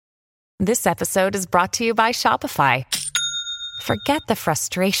This episode is brought to you by Shopify. Forget the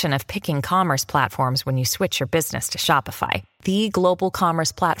frustration of picking commerce platforms when you switch your business to Shopify, the global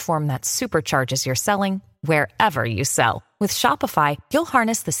commerce platform that supercharges your selling wherever you sell. With Shopify, you'll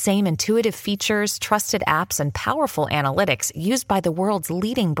harness the same intuitive features, trusted apps, and powerful analytics used by the world's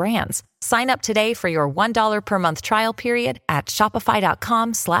leading brands. Sign up today for your $1 per month trial period at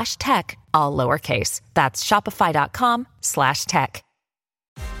shopify.com/tech, all lowercase. That's shopify.com/tech.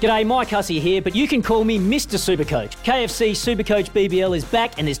 G'day, Mike Hussey here, but you can call me Mr. Supercoach. KFC Supercoach BBL is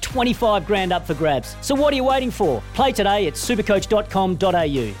back and there's 25 grand up for grabs. So what are you waiting for? Play today at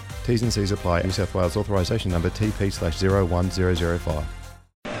supercoach.com.au. T's and C's apply. New South Wales authorisation number TP/01005.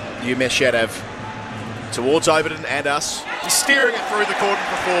 Umesh Yadav towards Overton and us. He's steering it through the cordon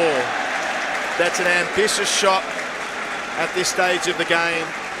for four. That's an ambitious shot at this stage of the game.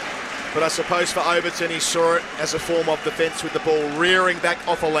 But I suppose for Overton, he saw it as a form of defence with the ball rearing back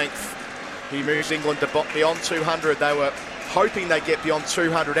off a length. He moves England to beyond 200. They were hoping they'd get beyond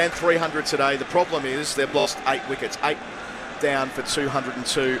 200 and 300 today. The problem is they've lost 8 wickets. 8 down for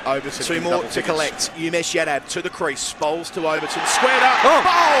 202. Overton. 2 more to collect. Umesh Yadav to the crease. Bowls to Overton. Squared up. Oh.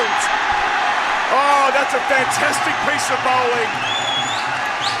 Bowled! Oh, that's a fantastic piece of bowling.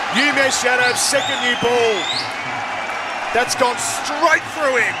 Umesh Yadav's second new ball. That's gone straight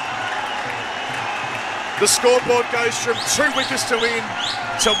through him. The scoreboard goes from 2 wickets to win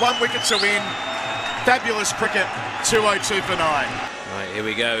to 1 wicket to win. Fabulous cricket, 202 for 9. Right, here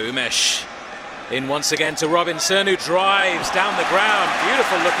we go. Umesh in once again to Robinson, who drives down the ground.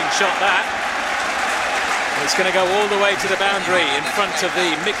 Beautiful looking shot that. It's going to go all the way to the boundary in front of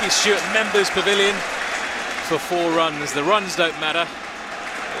the Mickey Stewart Members Pavilion for 4 runs. The runs don't matter.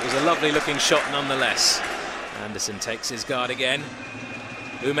 It was a lovely looking shot nonetheless. Anderson takes his guard again.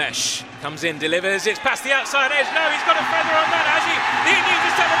 Umesh comes in, delivers, it's past the outside edge. No, he's got a feather on that, has he? The Indians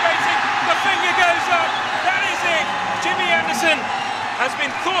are celebrating, the finger goes up, that is it. Jimmy Anderson has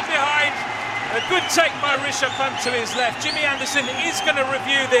been caught behind. A good take by Rishabh Pant to his left. Jimmy Anderson is going to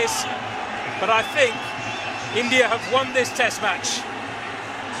review this, but I think India have won this test match.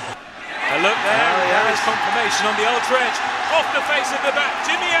 A look there, there is confirmation on the ultra edge. Off the face of the bat,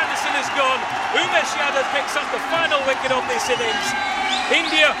 Jimmy Anderson is gone. Umesh Yadav picks up the final wicket of this innings.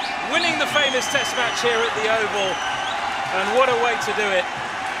 India winning the famous test match here at the Oval. And what a way to do it.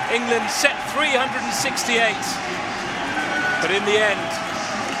 England set 368. But in the end,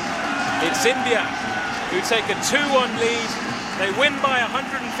 it's India who take a 2-1 lead. They win by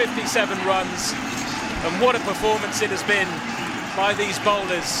 157 runs. And what a performance it has been by these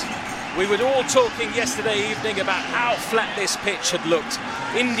bowlers. We were all talking yesterday evening about how flat this pitch had looked.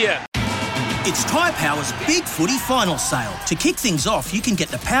 India. It's Tyre Power's Big Footy Final Sale. To kick things off, you can get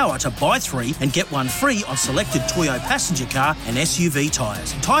the power to buy 3 and get 1 free on selected Toyo passenger car and SUV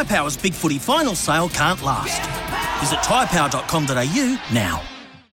tyres. Tyre Power's Big Footy Final Sale can't last. Visit tyrepower.com.au now.